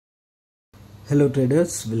Hello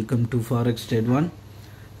traders, welcome to Forex Trade 1.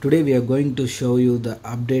 Today we are going to show you the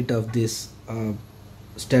update of this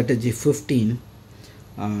strategy 15.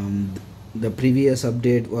 The previous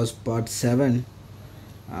update was part 7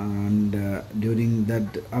 and during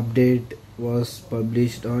that update was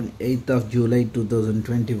published on 8th of July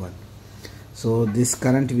 2021. So this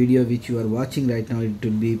current video which you are watching right now, it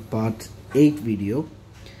will be part 8 video,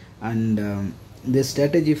 and this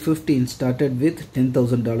strategy 15 started with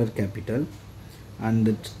 $10,000 capital, and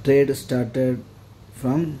the trade started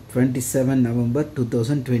from 27 November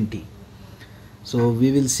 2020. So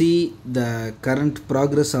we will see the current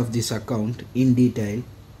progress of this account in detail.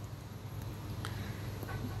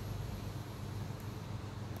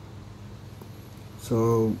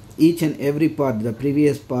 So each and every part, the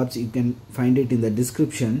previous parts, you can find it in the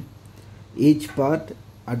description. Each part,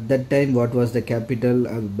 at that time what was the capital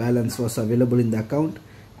balance was available in the account,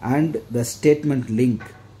 and the statement link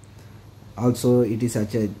also it is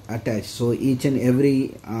attached. So each and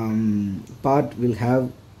every part will have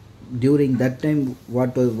during that time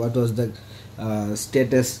what was the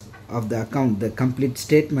status of the account. The complete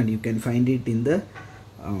statement you can find it in the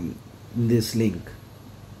this link.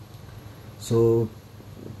 So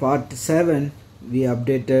part 7 we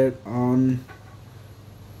updated on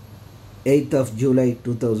 8th of July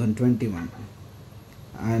 2021,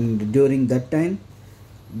 and during that time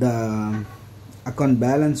the account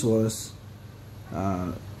balance was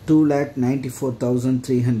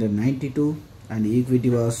 2,94,392 and equity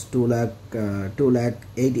was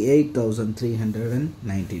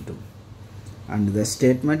 2,88,392, and the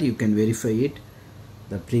statement you can verify it,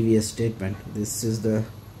 the previous statement. This is the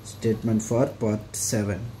statement for part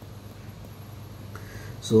 7.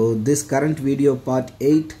 So this current video part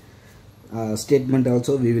 8 statement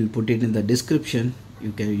also we will put it in the description.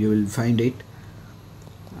 You will find it.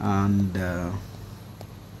 And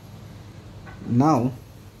now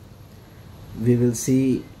we will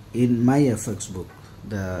see in MyFxBook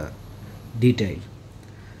the detail.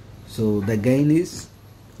 So the gain is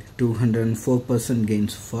 204%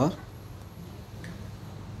 gains for,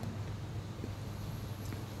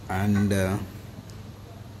 and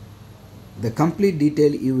the complete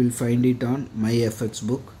detail you will find it on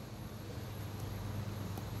MyFxBook.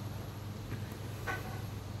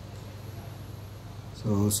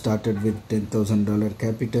 So started with $10,000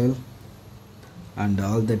 capital, and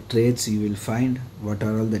all the trades you will find, what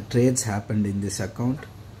are all the trades happened in this account.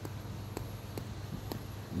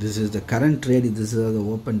 This is the current trade, this is the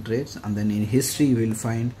open trades, and then in history you will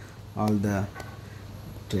find all the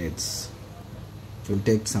trades. It will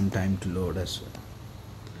take some time to load as well.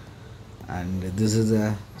 And this is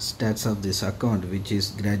the stats of this account, which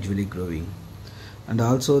is gradually growing. And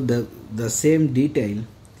also the same detail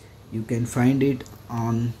you can find it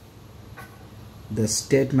on the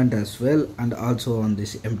statement as well, and also on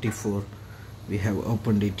this MT4 we have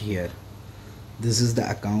opened it here. This is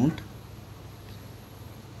the account.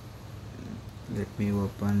 Let me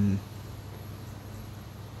open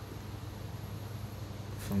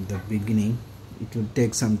from the beginning. It will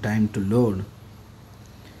take some time to load,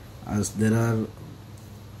 as there are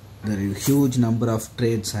a huge number of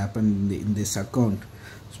trades happen in this account,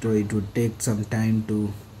 so it would take some time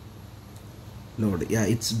to load. Yeah,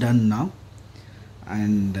 it's done now.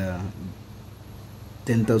 And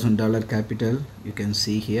 $10,000 capital you can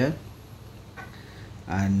see here,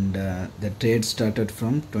 and the trade started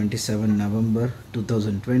from 27 November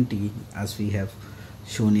 2020 as we have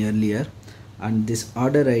shown earlier, and this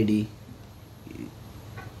order ID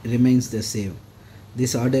remains the same.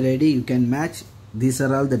 This order ID you can match. These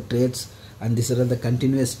are all the trades, and these are all the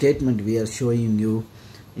continuous statement we are showing you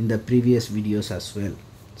in the previous videos as well.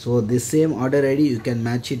 So this same order ID you can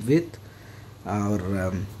match it with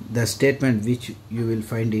the statement which you will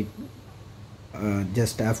find it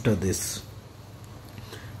just after this.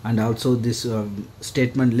 And also this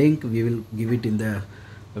statement link we will give it in the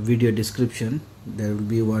video description. There will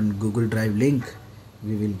be one Google Drive link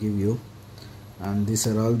we will give you, and these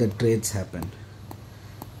are all the trades happened.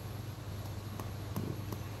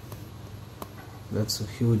 That's a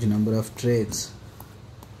huge number of trades.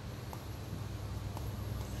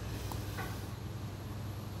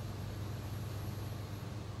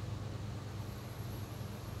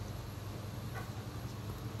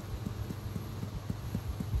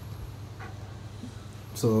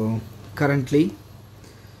 So currently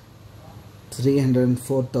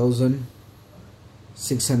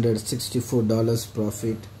 $304,664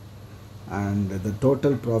 profit, and the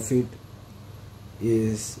total profit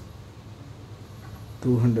is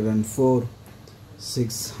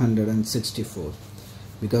 $204,664,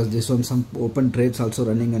 because this one some open trades also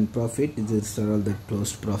running in profit. These are all the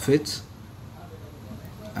closed profits.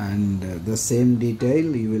 and the same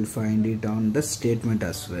detail you will find it on the statement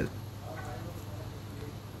as well.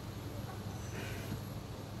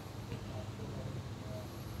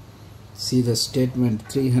 See the statement,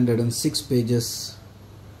 306 pages.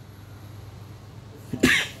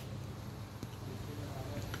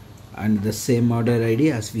 And the same order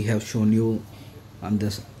ID as we have shown you on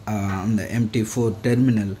this on the MT4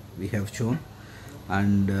 terminal we have shown,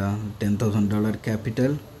 and $10,000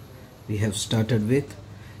 capital we have started with,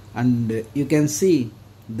 and you can see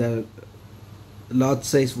the lot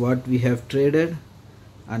size what we have traded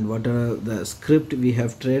and what are the script we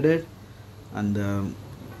have traded, and the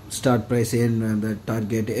start price and the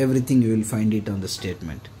target, everything you will find it on the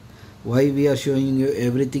statement. Why we are showing you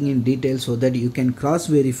everything in detail? So that you can cross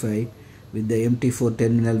verify with the MT4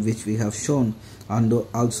 terminal which we have shown, and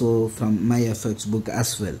also from MyFxBook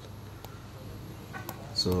as well.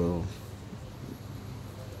 So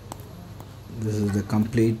this is the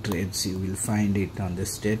complete trades, you will find it on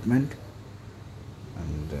this statement.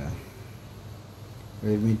 And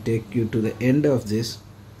let me take you to the end of this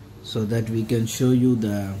so that we can show you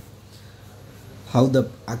the how the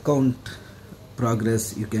account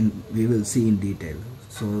progress we will see in detail.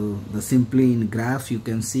 So the simply in graph you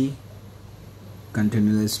can see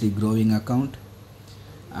continuously growing account,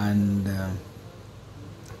 and you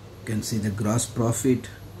can see the gross profit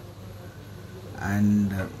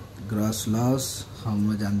and gross loss, how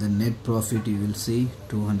much, and the net profit you will see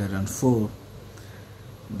 204.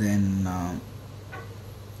 Then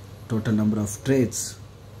total number of trades,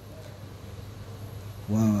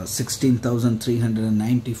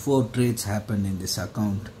 16,394 trades happened in this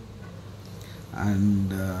account,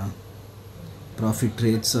 and profit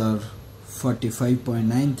rates are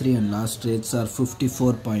 45.93 and loss rates are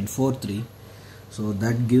 54.43. so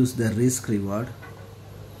that gives the risk reward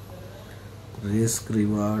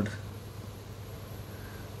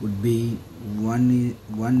would be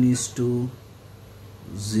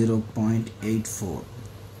 1:0.84,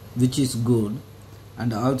 which is good.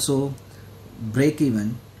 And also break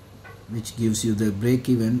even, which gives you the break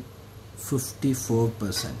even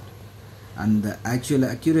 54%, and the actual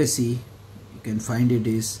accuracy you can find it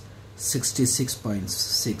is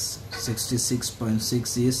 66.6.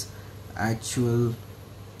 66.6 is actual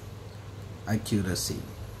accuracy.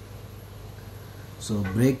 So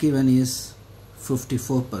break even is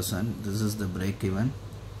 54%. This is the break even.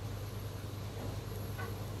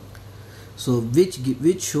 So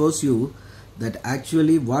which shows you that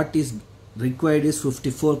actually what is required is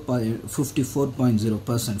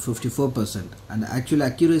 54%, and actual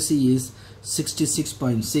accuracy is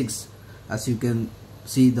 66.6, as you can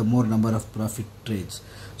see the more number of profit trades.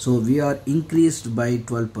 So we are increased by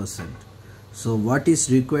 12%. So what is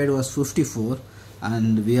required was 54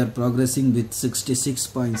 and we are progressing with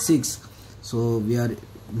 66.6, so we are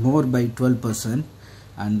more by 12%,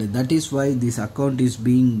 and that is why this account is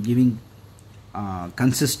giving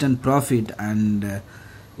consistent profit, and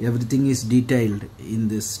everything is detailed in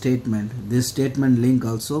this statement. This statement link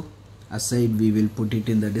also aside we will put it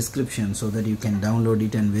in the description so that you can download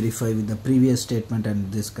it and verify with the previous statement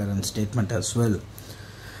and this current statement as well.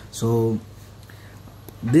 So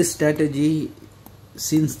this strategy,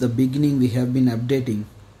 since the beginning we have been updating,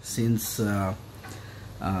 since the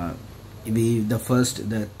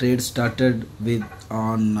trade started with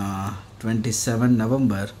on 27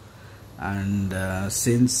 November, and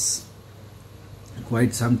since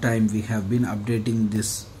quite some time we have been updating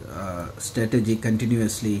this strategy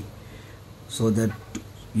continuously, so that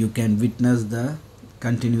you can witness the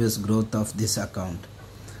continuous growth of this account.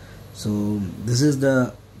 So this is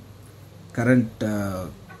the current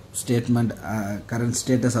statement, current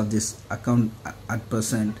status of this account at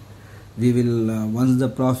present. We will once the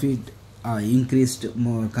profit increased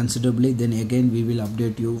more considerably, then again we will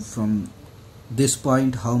update you from this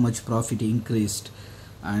point how much profit increased,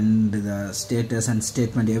 and the status and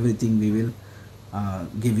statement, everything we will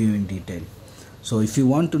give you in detail. So if you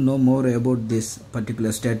want to know more about this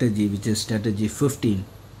particular strategy, which is strategy 15,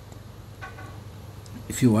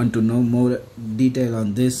 if you want to know more detail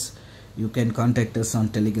on this, you can contact us on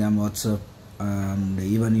Telegram, WhatsApp, and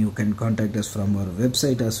even you can contact us from our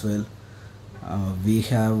website as well. We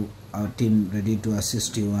have our team ready to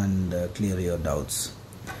assist you and clear your doubts.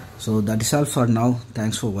 So that is all for now.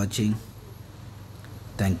 Thanks for watching.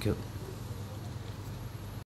 Thank you.